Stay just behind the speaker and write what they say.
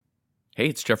Hey,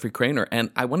 it's Jeffrey Craner,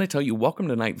 and I want to tell you, Welcome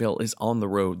to Night Vale is on the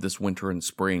road this winter and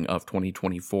spring of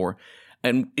 2024,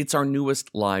 and it's our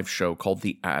newest live show called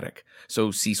The Attic.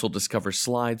 So Cecil discovers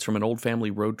slides from an old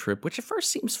family road trip, which at first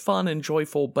seems fun and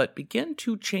joyful, but begin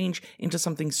to change into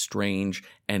something strange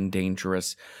and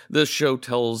dangerous. The show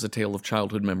tells a tale of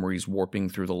childhood memories warping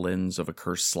through the lens of a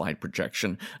cursed slide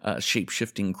projection, a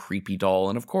shape-shifting creepy doll,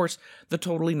 and of course, the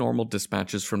totally normal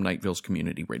dispatches from Night Vale's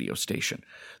community radio station.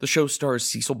 The show stars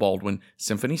Cecil Baldwin,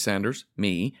 Symphony Sanders,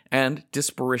 me, and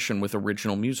Disparition with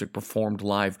original music performed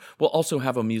live. We'll also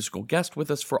have a musical guest with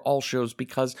us for all shows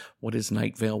because what is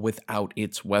Night Vale without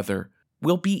its weather?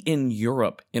 We'll be in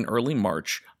Europe in early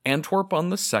March, Antwerp on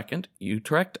the 2nd,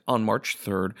 Utrecht on March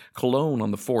 3rd, Cologne on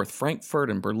the 4th,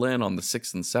 Frankfurt and Berlin on the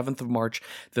 6th and 7th of March,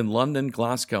 then London,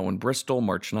 Glasgow, and Bristol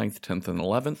March 9th, 10th, and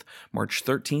 11th, March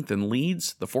 13th in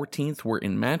Leeds, the 14th we're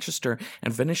in Manchester,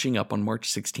 and finishing up on March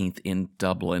 16th in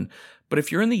Dublin. But if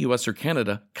you're in the US or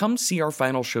Canada, come see our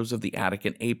final shows of The Attic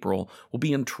in April. We'll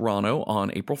be in Toronto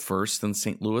on April 1st, then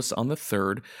St. Louis on the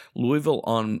 3rd, Louisville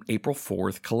on April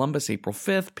 4th, Columbus April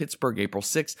 5th, Pittsburgh April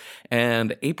 6th,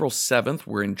 and April 7th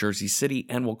we're in Jersey City,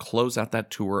 and we'll close out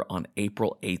that tour on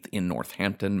April 8th in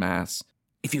Northampton, Mass.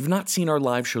 If you've not seen our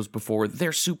live shows before,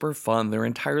 they're super fun. They're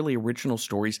entirely original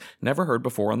stories never heard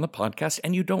before on the podcast,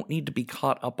 and you don't need to be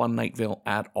caught up on Night Vale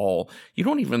at all. You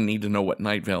don't even need to know what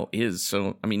Night Vale is.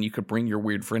 So, you could bring your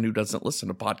weird friend who doesn't listen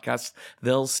to podcasts.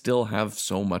 They'll still have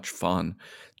so much fun.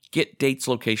 Get dates,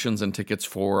 locations, and tickets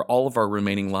for all of our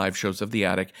remaining live shows of The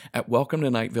Attic at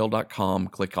welcometonightvale.com.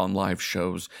 Click on live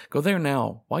shows. Go there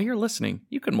now. While you're listening,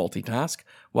 you can multitask.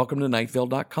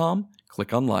 Welcometonightvale.com.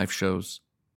 Click on live shows.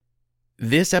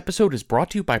 This episode is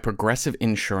brought to you by Progressive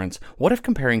Insurance. What if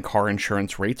comparing car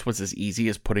insurance rates was as easy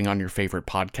as putting on your favorite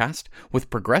podcast?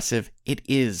 With Progressive, it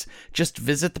is. Just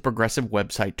visit the Progressive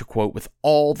website to quote with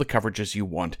all the coverages you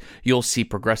want. You'll see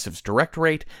Progressive's direct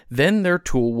rate, then their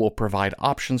tool will provide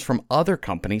options from other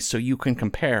companies so you can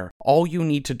compare. All you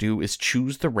need to do is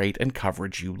choose the rate and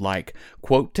coverage you like.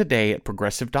 Quote today at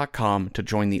Progressive.com to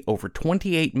join the over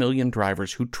 28 million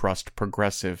drivers who trust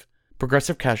Progressive.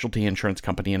 Progressive Casualty Insurance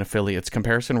Company and Affiliates.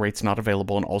 Comparison rates not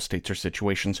available in all states or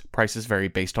situations. Prices vary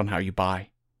based on how you buy.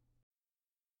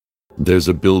 There's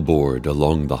a billboard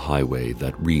along the highway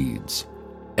that reads,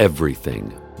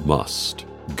 "Everything must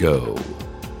go."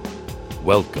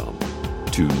 Welcome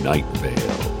to Night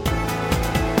Vale.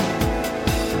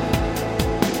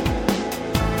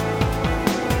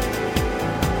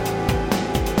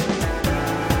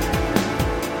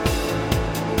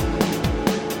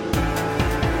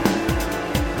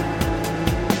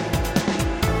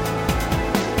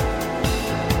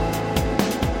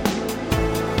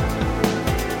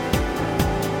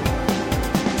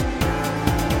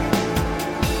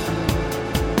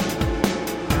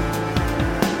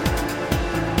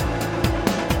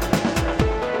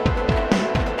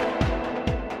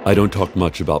 I don't talk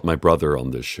much about my brother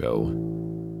on this show,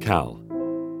 Cal.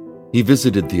 He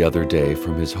visited the other day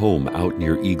from his home out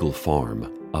near Eagle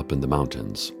Farm, up in the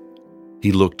mountains.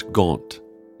 He looked gaunt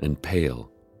and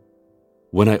pale.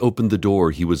 When I opened the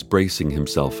door, he was bracing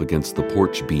himself against the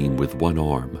porch beam with one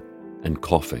arm and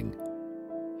coughing.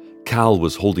 Cal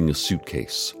was holding a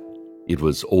suitcase. It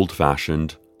was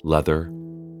old-fashioned, leather,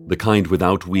 the kind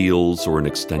without wheels or an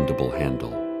extendable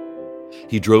handle.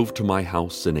 He drove to my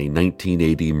house in a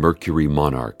 1980 Mercury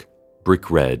Monarch, brick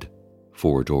red,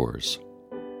 4 doors.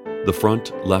 The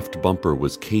front left bumper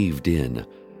was caved in,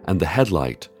 and the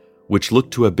headlight, which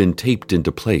looked to have been taped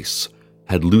into place,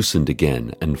 had loosened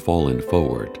again and fallen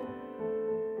forward.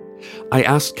 I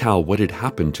asked Cal what had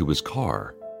happened to his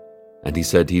car, and he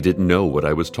said he didn't know what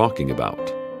I was talking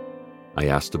about. I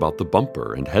asked about the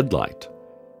bumper and headlight,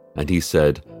 and he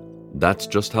said, "That's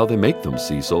just how they make them,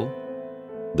 Cecil."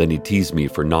 Then he teased me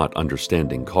for not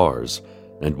understanding cars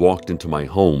and walked into my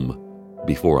home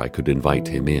before I could invite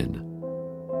him in.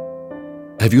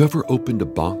 Have you ever opened a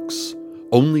box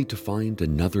only to find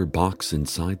another box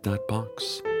inside that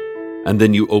box? And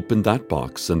then you opened that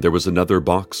box and there was another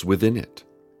box within it.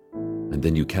 And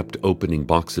then you kept opening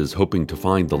boxes hoping to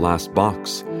find the last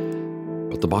box,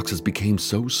 but the boxes became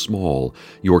so small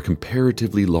your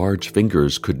comparatively large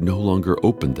fingers could no longer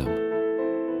open them,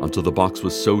 until the box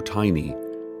was so tiny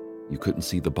you couldn't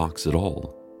see the box at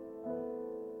all.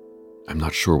 I'm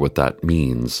not sure what that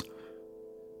means.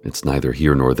 It's neither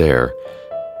here nor there,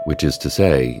 which is to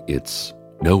say, it's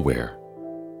nowhere.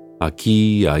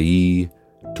 Aquí, ahí,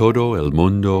 todo el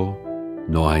mundo,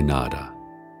 no hay nada.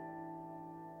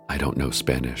 I don't know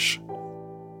Spanish.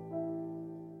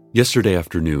 Yesterday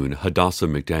afternoon, Hadassah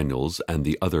McDaniels and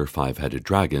the other 5-headed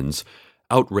dragons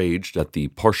outraged at the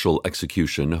partial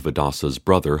execution of Hadassah's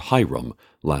brother Hiram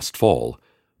last fall,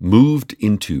 moved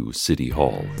into City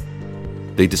Hall.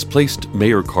 They displaced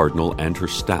Mayor Cardinal and her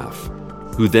staff,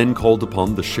 who then called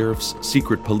upon the sheriff's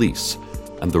secret police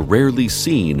and the rarely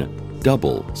seen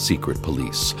double secret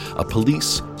police, a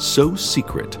police so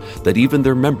secret that even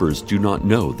their members do not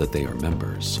know that they are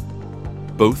members.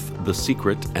 Both the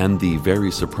secret and the very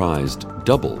surprised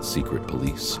double secret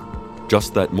police,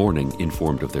 just that morning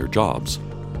informed of their jobs,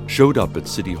 showed up at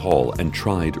City Hall and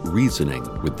tried reasoning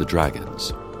with the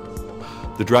Dragons.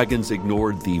 The Dragons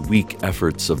ignored the weak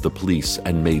efforts of the police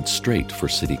and made straight for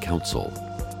City Council.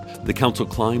 The council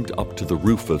climbed up to the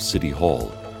roof of City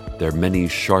Hall, their many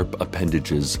sharp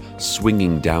appendages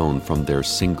swinging down from their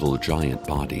single giant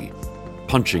body,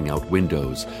 punching out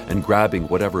windows and grabbing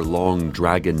whatever long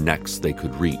dragon necks they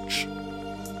could reach.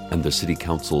 And the City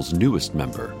Council's newest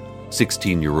member,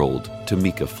 16-year-old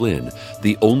Tamika Flynn,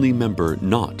 the only member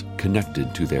not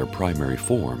connected to their primary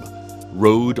form,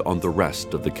 rode on the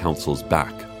rest of the council's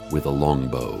back with a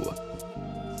longbow.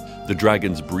 The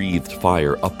dragons breathed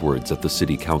fire upwards at the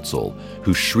City Council,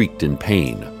 who shrieked in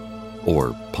pain,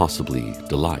 or possibly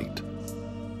delight.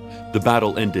 The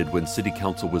battle ended when City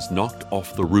Council was knocked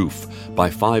off the roof by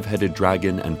five-headed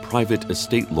dragon and private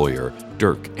estate lawyer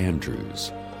Dirk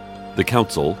Andrews. The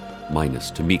council,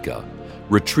 minus Tamika,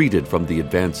 retreated from the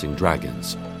advancing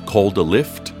dragons, called a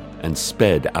lift, and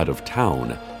sped out of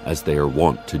town as they are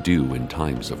wont to do in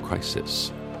times of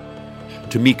crisis.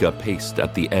 Tamika paced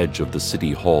at the edge of the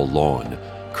City Hall lawn,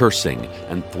 cursing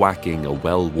and thwacking a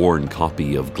well-worn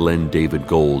copy of Glenn David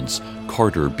Gould's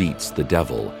Carter Beats the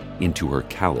Devil into her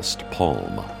calloused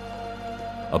palm.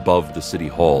 Above the City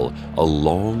Hall, a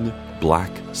long,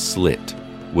 black slit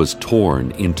was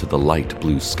torn into the light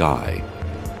blue sky,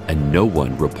 and no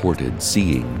one reported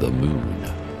seeing the moon.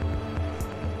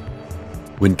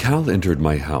 When Cal entered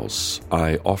my house,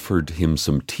 I offered him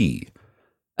some tea,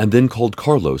 and then called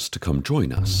Carlos to come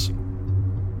join us.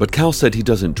 But Cal said he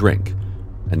doesn't drink,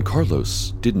 and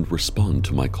Carlos didn't respond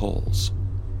to my calls.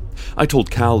 I told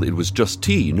Cal it was just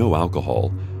tea, no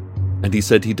alcohol, and he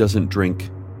said he doesn't drink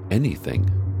anything.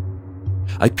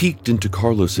 I peeked into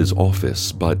Carlos's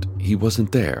office, but he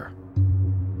wasn't there.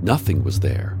 Nothing was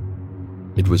there.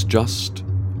 It was just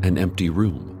an empty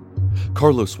room.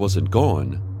 Carlos wasn't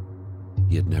gone.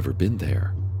 He had never been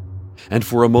there. And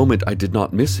for a moment I did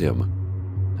not miss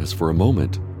him, as for a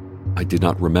moment I did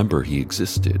not remember he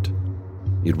existed.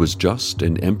 It was just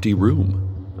an empty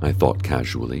room, I thought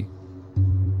casually.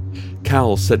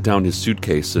 Cal set down his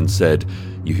suitcase and said,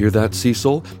 "You hear that,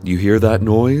 Cecil? You hear that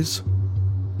noise?"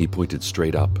 He pointed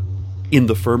straight up. "In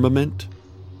the firmament?"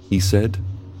 he said.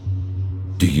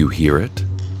 "Do you hear it?"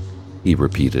 he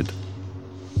repeated.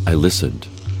 I listened,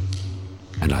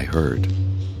 and I heard.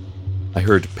 I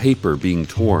heard paper being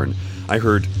torn. I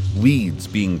heard weeds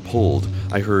being pulled.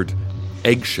 I heard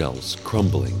eggshells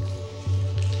crumbling.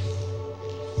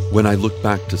 When I looked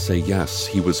back to say yes,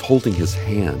 he was holding his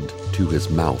hand to his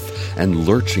mouth and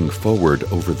lurching forward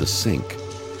over the sink.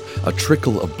 A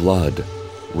trickle of blood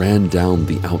ran down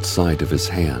the outside of his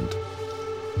hand.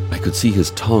 I could see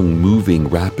his tongue moving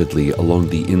rapidly along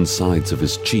the insides of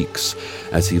his cheeks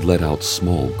as he let out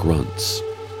small grunts.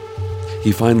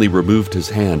 He finally removed his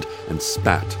hand and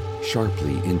spat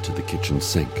sharply into the kitchen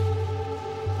sink.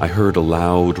 I heard a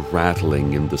loud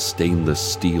rattling in the stainless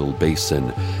steel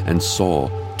basin and saw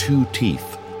 2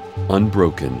 teeth,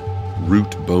 unbroken,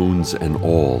 root bones and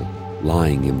all,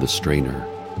 lying in the strainer.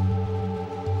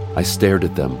 I stared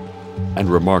at them and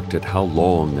remarked at how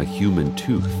long a human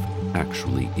tooth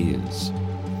actually is.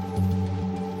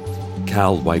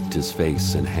 Cal wiped his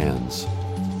face and hands.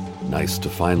 "Nice to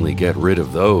finally get rid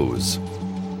of those,"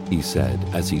 he said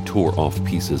as he tore off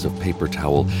pieces of paper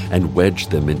towel and wedged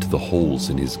them into the holes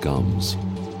in his gums.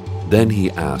 Then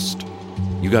he asked,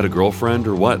 "You got a girlfriend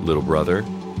or what, little brother?"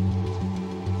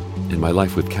 In my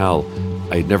life with Cal,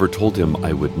 I had never told him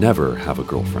I would never have a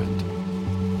girlfriend.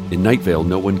 In Night Vale,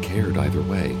 no one cared either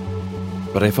way,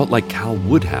 but I felt like Cal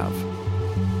would have.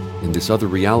 In this other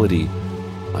reality,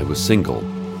 I was single,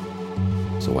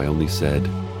 so I only said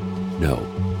no.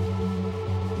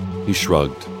 He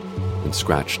shrugged and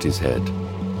scratched his head.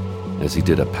 As he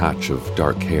did, a patch of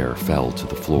dark hair fell to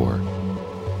the floor.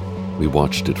 We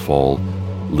watched it fall,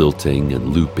 lilting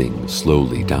and looping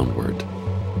slowly downward.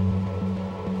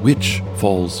 Which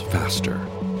falls faster,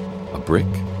 a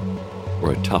brick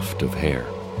or a tuft of hair?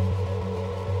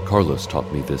 Carlos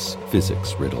taught me this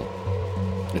physics riddle.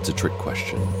 It's a trick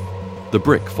question. The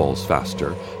brick falls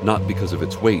faster, not because of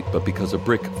its weight, but because a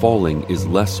brick falling is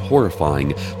less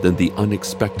horrifying than the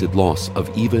unexpected loss of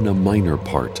even a minor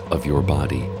part of your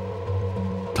body.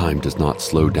 Time does not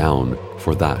slow down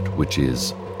for that which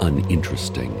is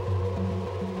uninteresting.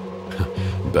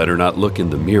 Better not look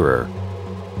in the mirror,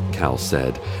 Cal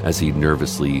said as he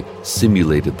nervously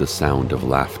simulated the sound of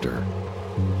laughter.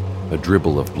 A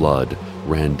dribble of blood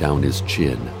ran down his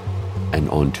chin and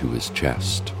onto his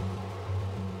chest.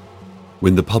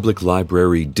 When the public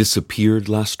library disappeared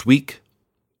last week,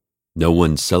 no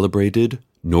one celebrated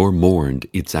nor mourned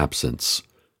its absence,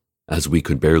 as we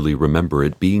could barely remember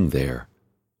it being there.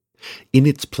 In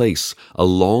its place, a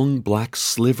long black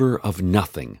sliver of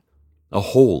nothing, a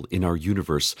hole in our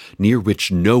universe near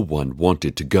which no one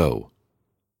wanted to go.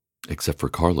 Except for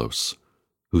Carlos,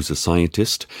 who's a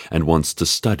scientist and wants to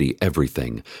study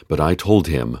everything, but I told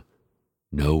him,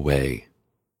 no way.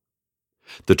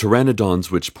 The pteranodons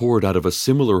which poured out of a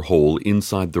similar hole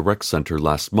inside the rec center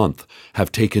last month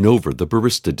have taken over the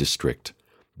Barista district,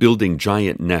 building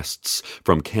giant nests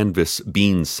from canvas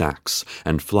bean sacks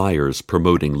and flyers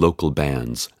promoting local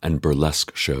bands and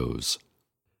burlesque shows.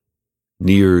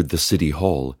 Near the city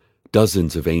hall,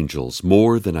 dozens of angels,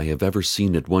 more than I have ever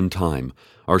seen at one time,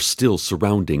 are still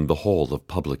surrounding the Hall of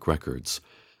Public Records,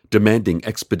 demanding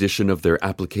expedition of their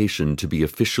application to be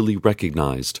officially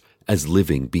recognized as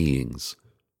living beings.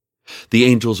 The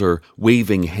angels are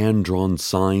waving hand-drawn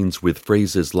signs with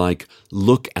phrases like,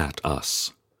 "Look at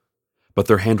us." But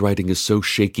their handwriting is so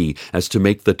shaky as to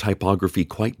make the typography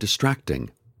quite distracting.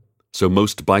 So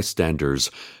most bystanders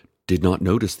did not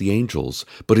notice the angels,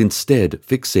 but instead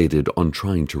fixated on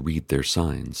trying to read their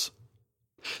signs.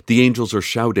 The angels are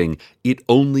shouting, "It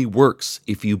only works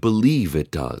if you believe it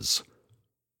does."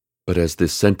 But as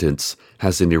this sentence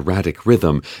has an erratic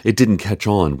rhythm, it didn't catch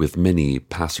on with many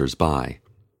passers-by,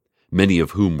 many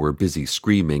of whom were busy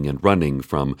screaming and running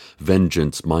from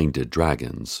vengeance-minded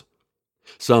dragons.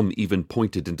 Some even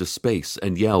pointed into space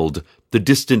and yelled, "The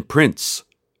distant prince!"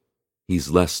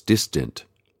 He's less distant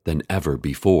than ever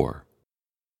before.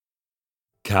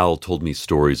 Cal told me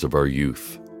stories of our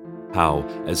youth, how,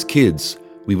 as kids,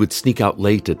 we would sneak out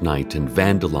late at night and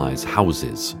vandalize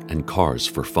houses and cars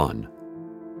for fun.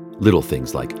 Little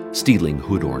things like stealing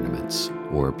hood ornaments,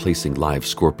 or placing live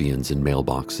scorpions in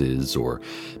mailboxes, or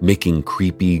making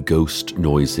creepy ghost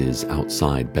noises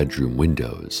outside bedroom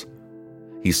windows.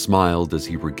 He smiled as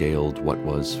he regaled what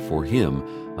was, for him,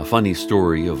 a funny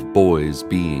story of boys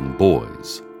being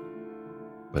boys.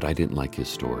 But I didn't like his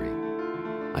story.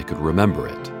 I could remember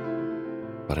it,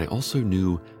 but I also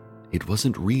knew it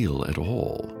wasn't real at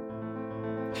all.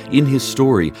 In his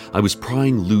story, I was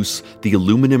prying loose the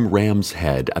aluminum ram's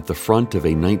head at the front of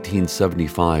a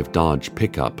 1975 Dodge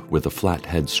pickup with a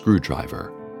flathead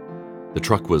screwdriver. The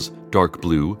truck was dark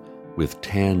blue with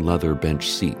tan leather bench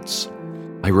seats.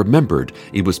 I remembered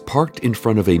it was parked in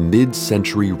front of a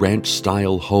mid-century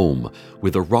ranch-style home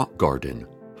with a rock garden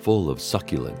full of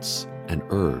succulents and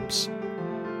herbs.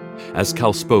 As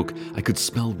Cal spoke, I could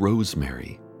smell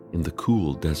rosemary in the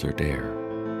cool desert air.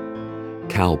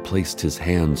 Cal placed his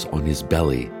hands on his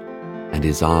belly, and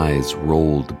his eyes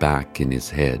rolled back in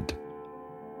his head.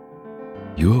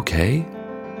 "You okay?"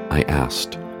 I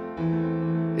asked.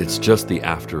 "It's just the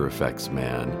after effects,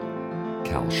 man,"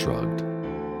 Cal shrugged.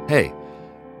 "Hey,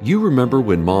 you remember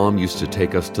when Mom used to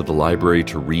take us to the library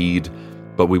to read,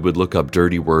 but we would look up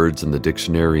dirty words in the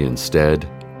dictionary instead?"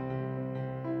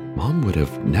 "Mom would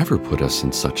have never put us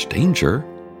in such danger,"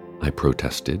 I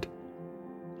protested.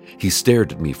 He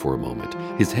stared at me for a moment,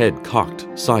 his head cocked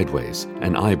sideways,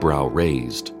 an eyebrow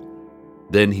raised.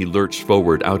 Then he lurched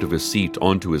forward out of his seat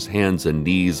onto his hands and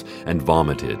knees and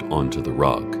vomited onto the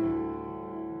rug.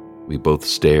 We both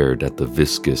stared at the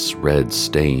viscous red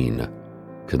stain,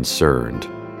 concerned.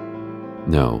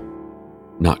 No,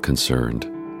 not concerned.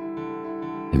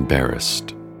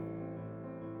 Embarrassed.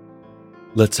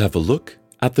 Let's have a look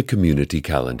at the community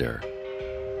calendar.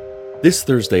 This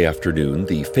Thursday afternoon,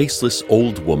 the Faceless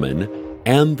Old Woman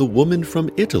and the Woman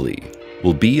from Italy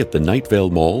will be at the Night Vale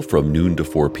Mall from noon to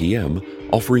 4 p.m.,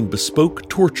 offering bespoke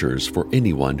tortures for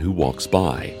anyone who walks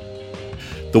by.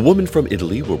 The Woman from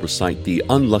Italy will recite the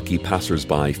unlucky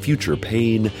passersby future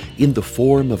pain in the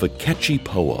form of a catchy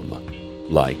poem,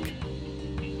 like,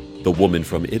 "The Woman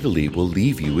from Italy will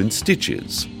leave you in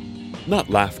stitches.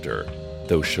 Not laughter,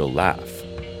 though she'll laugh.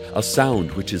 A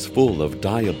sound which is full of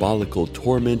diabolical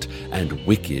torment and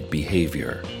wicked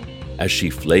behavior, as she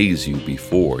flays you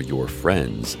before your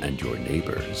friends and your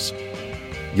neighbors.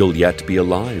 You'll yet be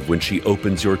alive when she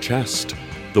opens your chest,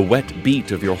 the wet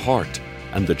beat of your heart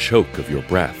and the choke of your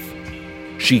breath.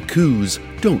 She coos,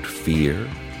 'Don't fear,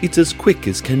 it's as quick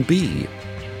as can be.'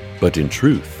 But in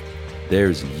truth,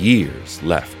 there's years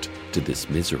left to this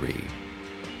misery.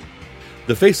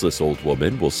 The faceless old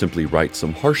woman will simply write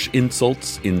some harsh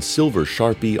insults in silver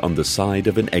Sharpie on the side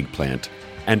of an eggplant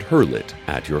and hurl it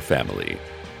at your family.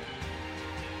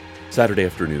 Saturday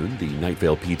afternoon, the Night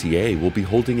Vale PTA will be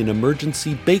holding an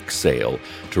emergency bake sale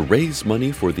to raise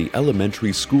money for the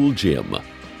elementary school gym,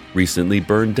 recently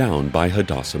burned down by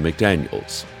Hadassah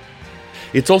McDaniels.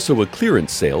 It's also a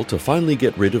clearance sale to finally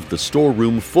get rid of the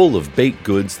storeroom full of baked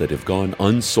goods that have gone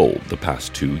unsold the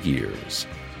past 2 years.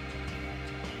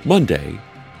 Monday,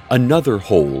 another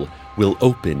hole will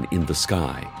open in the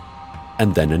sky,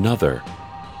 and then another.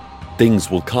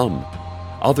 Things will come,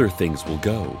 other things will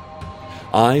go.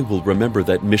 I will remember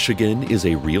that Michigan is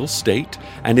a real state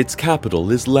and its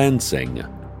capital is Lansing,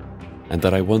 and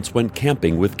that I once went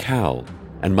camping with Cal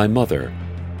and my mother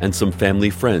and some family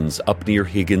friends up near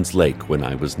Higgins Lake when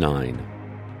I was 9.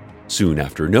 Soon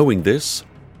after knowing this,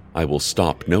 I will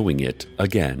stop knowing it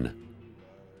again.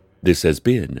 This has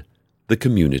been the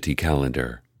Community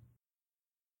Calendar.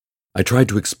 I tried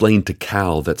to explain to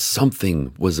Cal that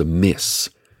something was amiss.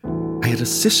 I had a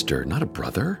sister, not a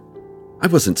brother. I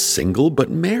wasn't single,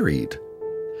 but married.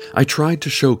 I tried to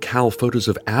show Cal photos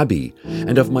of Abby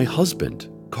and of my husband,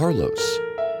 Carlos.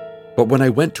 But when I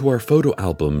went to our photo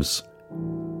albums,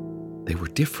 they were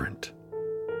different.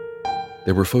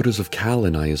 There were photos of Cal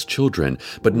and I as children,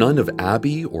 but none of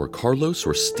Abby or Carlos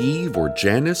or Steve or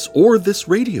Janice or this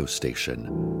radio station.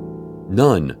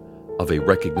 None of a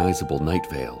recognizable Night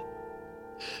Vale.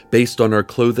 Based on our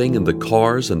clothing and the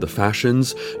cars and the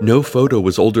fashions, no photo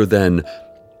was older than,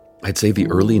 I'd say, the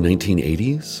early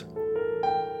 1980s.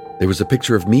 There was a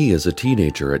picture of me as a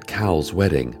teenager at Cal's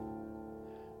wedding.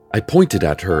 I pointed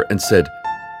at her and said,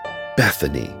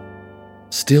 "Bethany,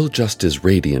 still just as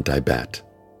radiant, I bet."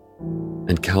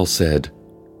 And Cal said,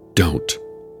 "Don't."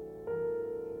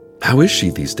 "How is she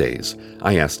these days?"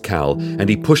 I asked Cal, and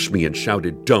he pushed me and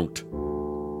shouted, "Don't."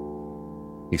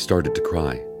 He started to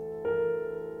cry.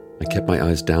 I kept my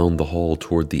eyes down the hall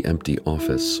toward the empty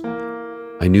office.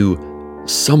 I knew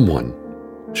someone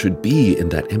should be in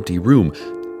that empty room,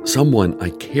 someone I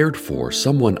cared for,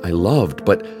 someone I loved,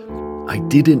 but I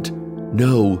didn't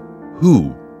know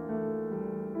who.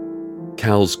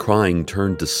 Cal's crying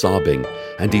turned to sobbing,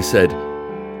 and he said,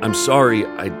 "I'm sorry,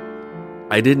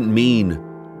 I didn't mean."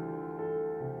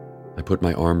 I put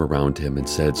my arm around him and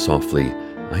said softly,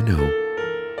 I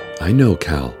know,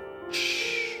 Cal.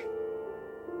 Shh.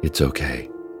 It's okay.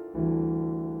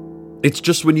 "It's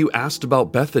just when you asked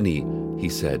about Bethany," he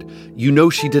said. "You know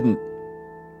she didn't.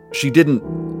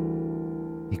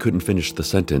 He couldn't finish the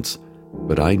sentence,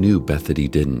 but I knew Bethany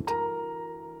didn't.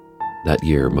 That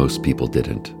year, most people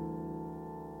didn't.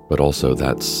 But also,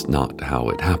 that's not how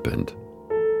it happened.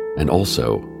 And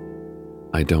also,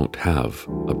 I don't have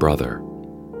a brother."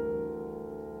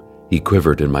 He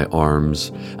quivered in my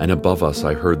arms, and above us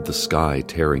I heard the sky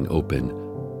tearing open.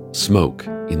 Smoke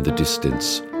in the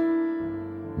distance.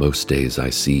 Most days I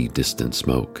see distant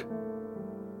smoke.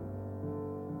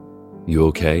 "You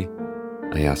okay?"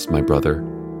 I asked my brother.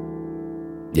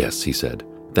 "Yes," he said.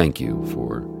 Thank you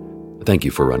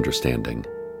for understanding."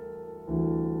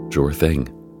 "Sure thing,"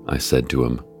 I said to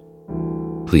him.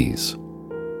 "Please,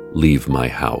 leave my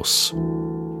house."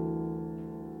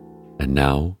 And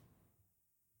now,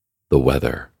 the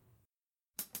weather.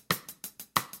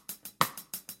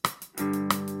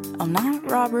 I'm not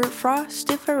Robert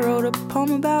Frost. If I wrote a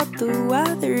poem about the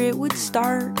weather, it would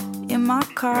start in my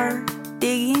car,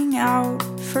 digging out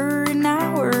for an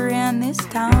hour. And this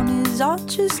town is all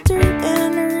just dirt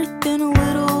and earth and a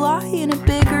little lie and a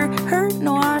bigger hurt.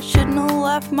 No, I shouldn't have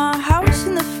left my house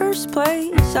in the first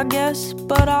place, I guess.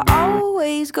 But I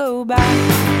always go back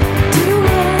to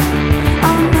where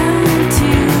I'm meant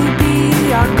to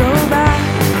be. I go back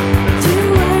to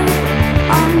where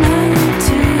I'm meant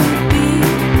to be.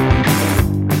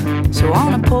 So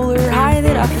on a polar high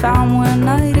that I found one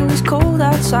night, it was cold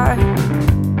outside,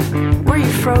 where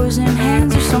your frozen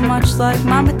hands are so much like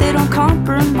mine, but they don't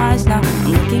compromise. Now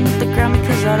I'm looking at the ground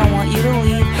because I don't want you to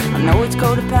leave. I know it's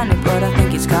codependent, but I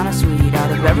think it's kinda sweet.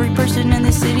 Out of every person in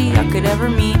the city I could ever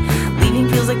meet, leaving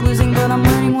feels like losing, but I'm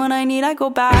learning what I need. I go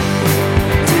back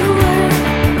to where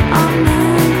I'm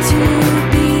meant to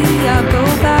be. I go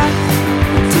back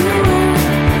to where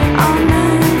I'm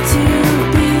meant to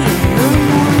be. In the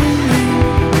morning, in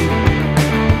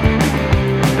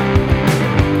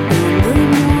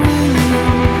the morning.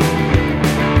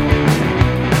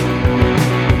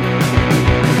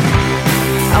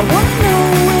 I wanna know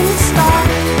when it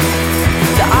stopped,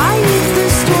 the eye of the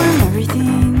storm.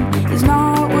 Everything is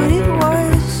not what it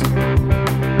was.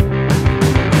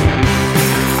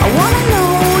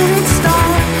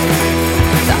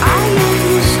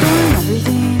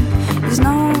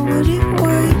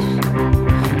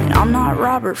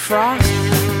 Robert Frost.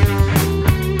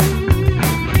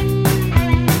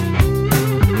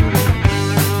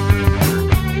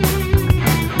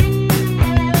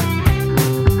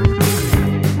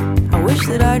 I wish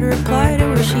that I'd replied, I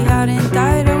wish he hadn't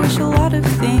died, I wish a lot of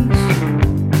things.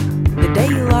 The day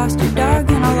you lost your dog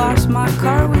and I lost my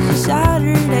car was a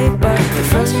Saturday, but the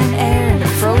frozen air and the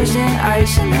frozen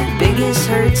ice and the biggest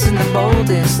hurts and the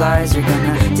boldest lies are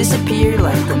gonna disappear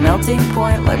like the melting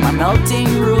point, like my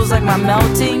melting rules, like my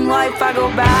melting life. I go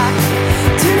back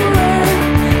to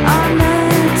where I'm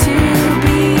meant to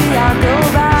be. I go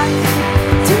back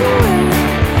to where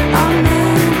I'm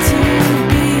meant to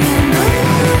be. And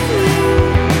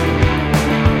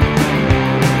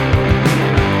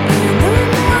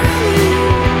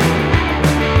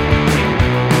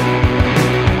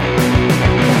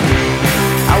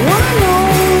I wanna know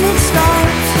when it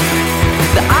starts,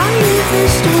 the eye of the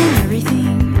storm,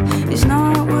 everything is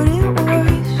not what it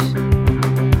was.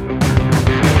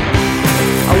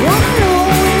 I wanna know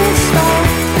when it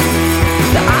starts,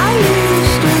 the eye of the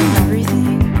storm,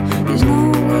 everything is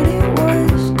not what it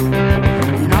was.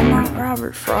 And I'm not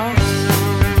Robert Frost.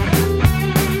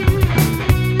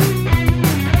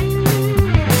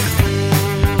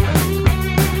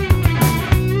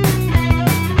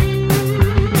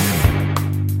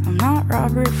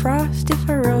 Robert Frost. If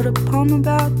I wrote a poem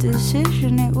about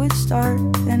decision, it would start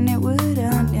and it would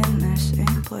end in the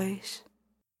same place.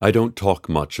 I don't talk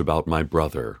much about my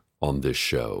brother on this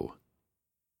show,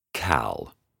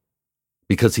 Cal,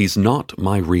 because he's not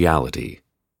my reality.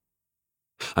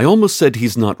 I almost said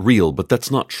he's not real, but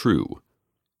that's not true.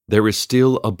 There is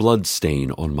still a blood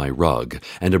stain on my rug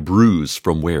and a bruise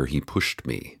from where he pushed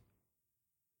me.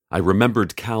 I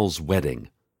remembered Cal's wedding.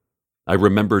 I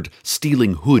remembered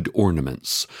stealing hood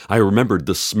ornaments. I remembered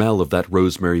the smell of that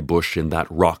rosemary bush in that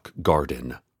rock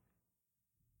garden.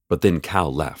 But then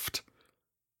Cal left.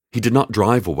 He did not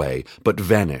drive away, but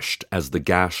vanished as the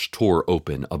gash tore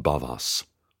open above us.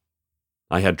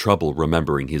 I had trouble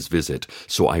remembering his visit,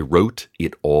 so I wrote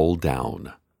it all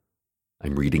down.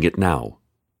 I'm reading it now,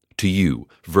 to you,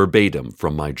 verbatim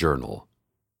from my journal.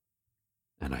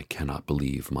 And I cannot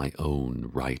believe my own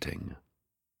writing.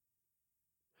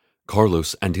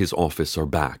 Carlos and his office are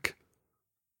back.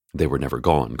 They were never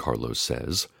gone, Carlos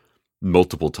says.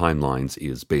 Multiple timelines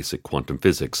is basic quantum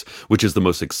physics, which is the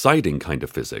most exciting kind of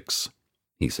physics,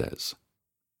 he says.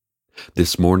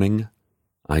 This morning,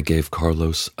 I gave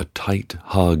Carlos a tight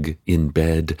hug in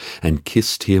bed and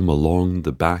kissed him along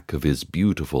the back of his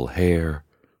beautiful hair,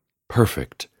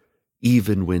 perfect,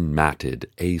 even when matted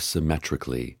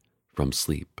asymmetrically from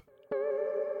sleep.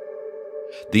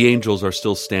 The angels are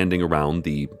still standing around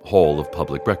the Hall of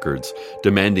Public Records,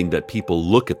 demanding that people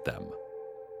look at them.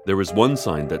 There is one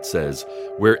sign that says,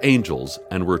 "We're angels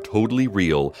and we're totally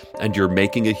real, and you're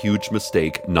making a huge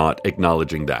mistake not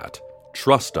acknowledging that.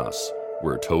 Trust us,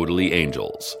 we're totally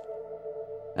angels."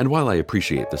 And while I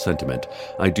appreciate the sentiment,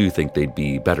 I do think they'd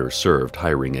be better served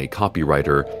hiring a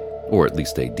copywriter or at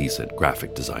least a decent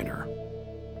graphic designer.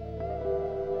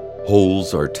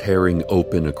 Holes are tearing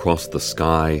open across the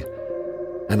sky,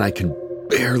 and I can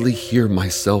barely hear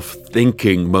myself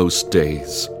thinking most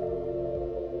days.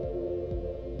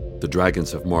 The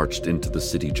dragons have marched into the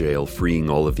city jail, freeing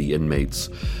all of the inmates,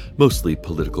 mostly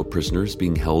political prisoners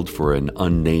being held for an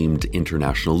unnamed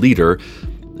international leader,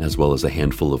 as well as a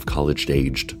handful of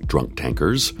college-aged drunk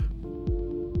tankers.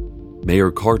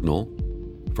 Mayor Cardinal,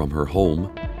 from her home,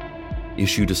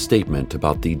 issued a statement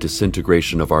about the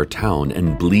disintegration of our town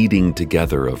and bleeding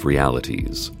together of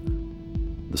realities.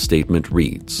 The statement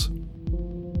reads,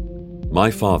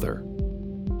 "My father,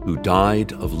 who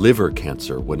died of liver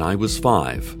cancer when I was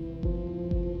 5,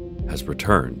 has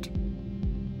returned.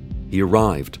 He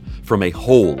arrived from a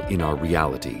hole in our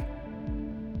reality.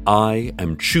 I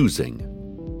am choosing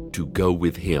to go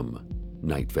with him,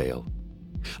 Night Vale.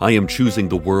 I am choosing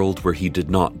the world where he did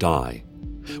not die,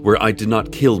 where I did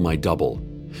not kill my double,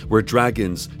 where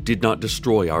dragons did not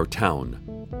destroy our town.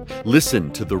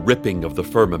 Listen to the ripping of the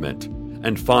firmament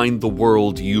and find the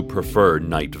world you prefer,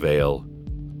 Night Vale.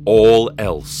 All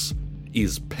else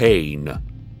is pain."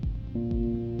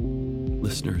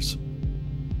 Listeners,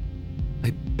 I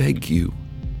beg you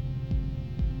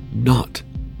not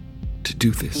to do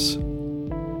this.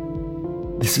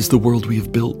 This is the world we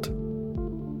have built,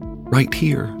 right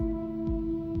here.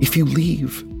 If you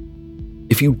leave,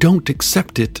 if you don't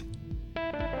accept it,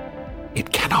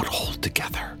 it cannot hold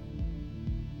together.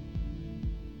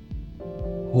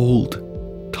 Hold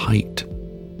tight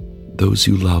those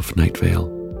you love, Night Vale.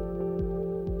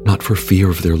 Not for fear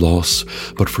of their loss,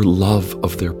 but for love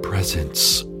of their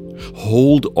presence.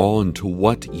 Hold on to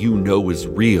what you know is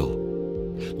real.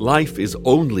 Life is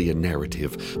only a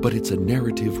narrative, but it's a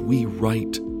narrative we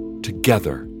write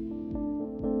together.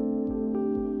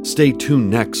 Stay tuned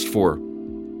next for...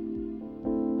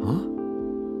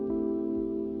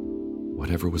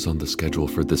 Whatever was on the schedule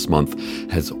for this month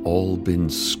has all been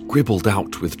scribbled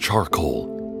out with charcoal.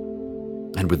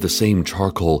 And with the same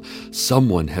charcoal,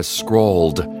 someone has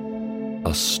scrawled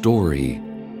a story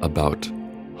about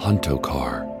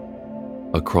Huntokar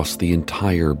across the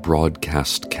entire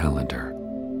broadcast calendar.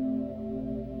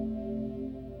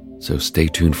 So stay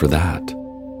tuned for that,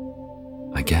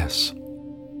 I guess.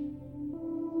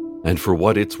 And for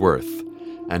what it's worth,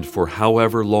 and for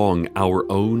however long our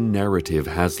own narrative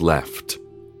has left,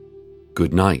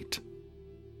 good night,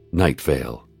 Night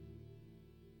Vale.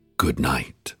 Good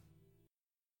night.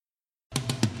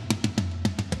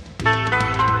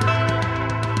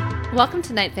 Welcome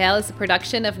to Night Vale is a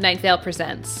production of Night Vale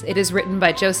Presents. It is written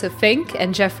by Joseph Fink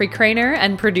and Jeffrey Craner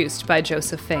and produced by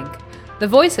Joseph Fink. The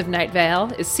voice of Night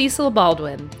Vale is Cecil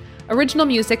Baldwin. Original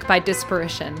music by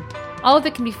Disparition. All of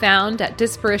it can be found at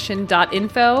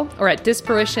disparition.info or at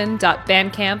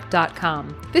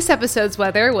disparition.bandcamp.com. This episode's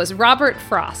weather was Robert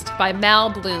Frost by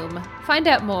Mal Bloom. Find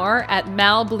out more at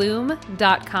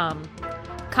malbloom.com.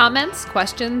 Comments,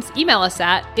 questions, email us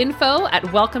at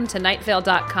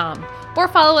info@welcometonightvale.com or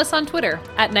follow us on Twitter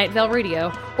at Night Vale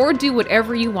Radio, or do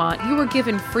whatever you want. You were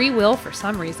given free will for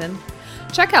some reason.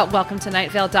 Check out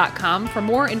welcometonightvale.com for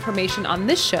more information on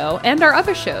this show and our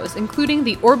other shows, including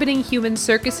the Orbiting Human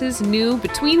Circus's new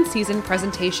between-season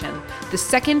presentation, The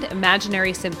Second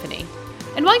Imaginary Symphony.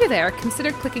 And while you're there,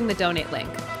 consider clicking the donate link.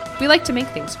 We like to make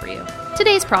things for you.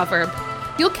 Today's proverb: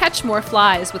 you'll catch more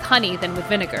flies with honey than with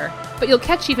vinegar, but you'll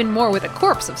catch even more with a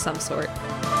corpse of some sort.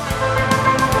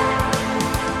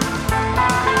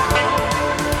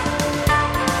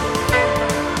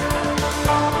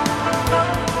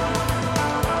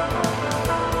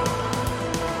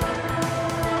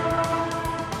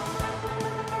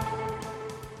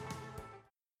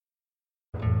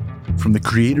 From the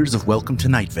creators of Welcome to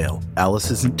Night Vale,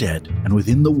 Alice Isn't Dead, and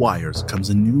Within the Wires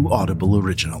comes a new Audible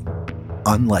original,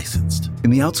 Unlicensed. In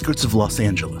the outskirts of Los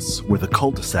Angeles, where the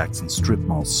cul-de-sacs and strip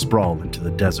malls sprawl into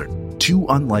the desert, two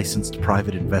unlicensed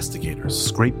private investigators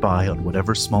scrape by on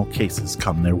whatever small cases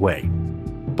come their way.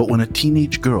 But when a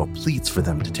teenage girl pleads for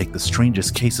them to take the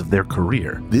strangest case of their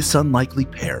career, this unlikely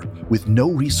pair, with no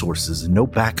resources and no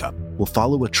backup, will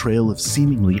follow a trail of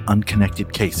seemingly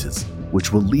unconnected cases,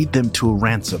 which will lead them to a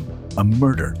ransom, a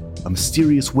murder, a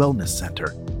mysterious wellness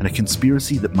center, and a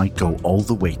conspiracy that might go all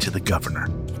the way to the governor.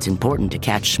 It's important to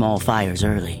catch small fires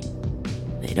early.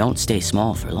 They don't stay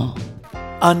small for long.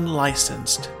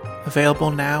 Unlicensed.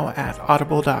 Available now at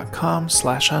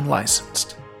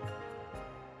audible.com/unlicensed.